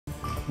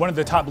One of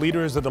the top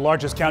leaders of the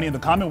largest county in the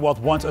Commonwealth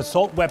wants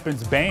assault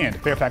weapons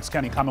banned. Fairfax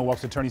County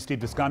Commonwealth's attorney Steve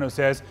Descano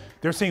says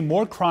they're seeing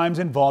more crimes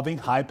involving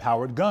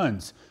high-powered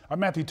guns. Our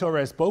Matthew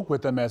Torres spoke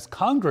with them as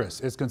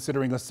Congress is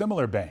considering a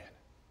similar ban.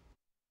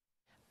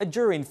 A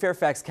jury in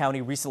Fairfax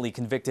County recently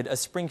convicted a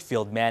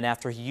Springfield man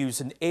after he used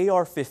an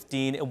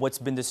AR-15 in what's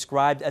been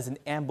described as an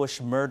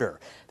ambush murder.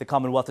 The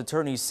Commonwealth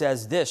attorney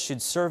says this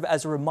should serve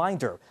as a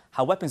reminder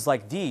how weapons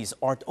like these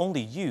aren't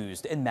only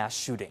used in mass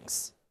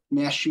shootings.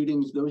 Mass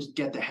shootings, those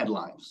get the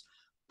headlines.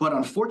 But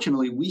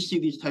unfortunately, we see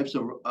these types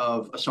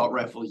of assault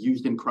rifles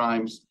used in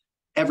crimes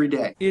every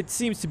day. It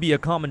seems to be a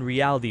common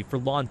reality for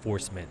law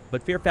enforcement,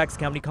 but Fairfax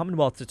County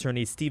Commonwealth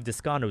attorney Steve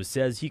Descano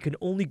says he can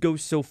only go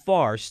so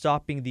far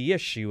stopping the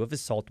issue of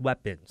assault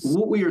weapons.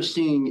 What we are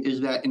seeing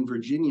is that in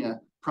Virginia,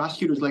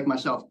 prosecutors like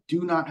myself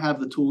do not have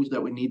the tools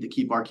that we need to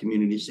keep our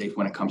community safe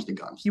when it comes to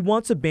guns. He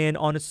wants a ban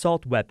on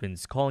assault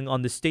weapons, calling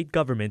on the state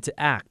government to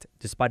act,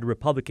 despite a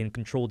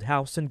Republican-controlled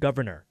House and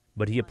governor.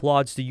 But he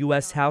applauds the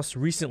U.S. House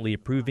recently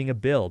approving a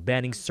bill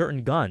banning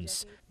certain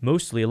guns,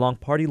 mostly along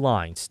party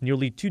lines,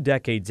 nearly 2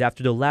 decades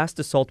after the last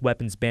assault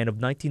weapons ban of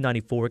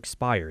 1994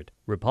 expired.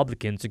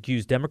 Republicans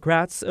accuse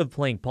Democrats of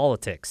playing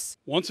politics.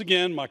 Once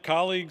again, my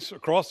colleagues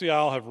across the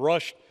aisle have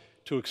rushed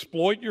to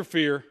exploit your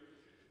fear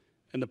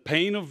and the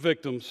pain of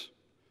victims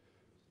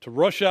to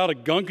rush out a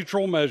gun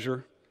control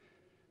measure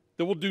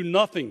that will do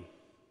nothing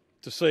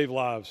to save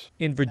lives.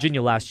 In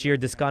Virginia last year,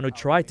 Descano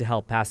tried to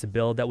help pass a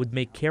bill that would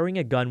make carrying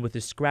a gun with a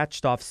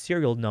scratched-off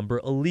serial number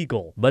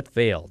illegal, but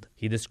failed.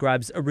 He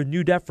describes a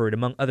renewed effort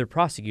among other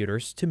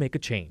prosecutors to make a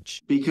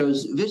change.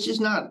 Because this is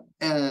not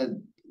a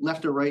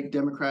left or right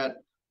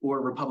Democrat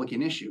or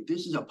Republican issue.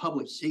 This is a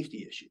public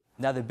safety issue.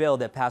 Now, the bill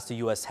that passed the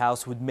U.S.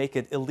 House would make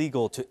it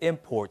illegal to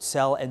import,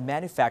 sell, and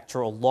manufacture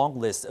a long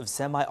list of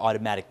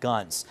semi-automatic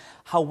guns.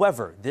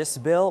 However, this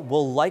bill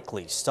will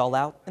likely stall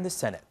out in the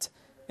Senate.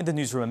 In the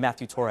newsroom,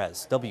 Matthew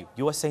Torres,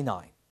 WUSA 9.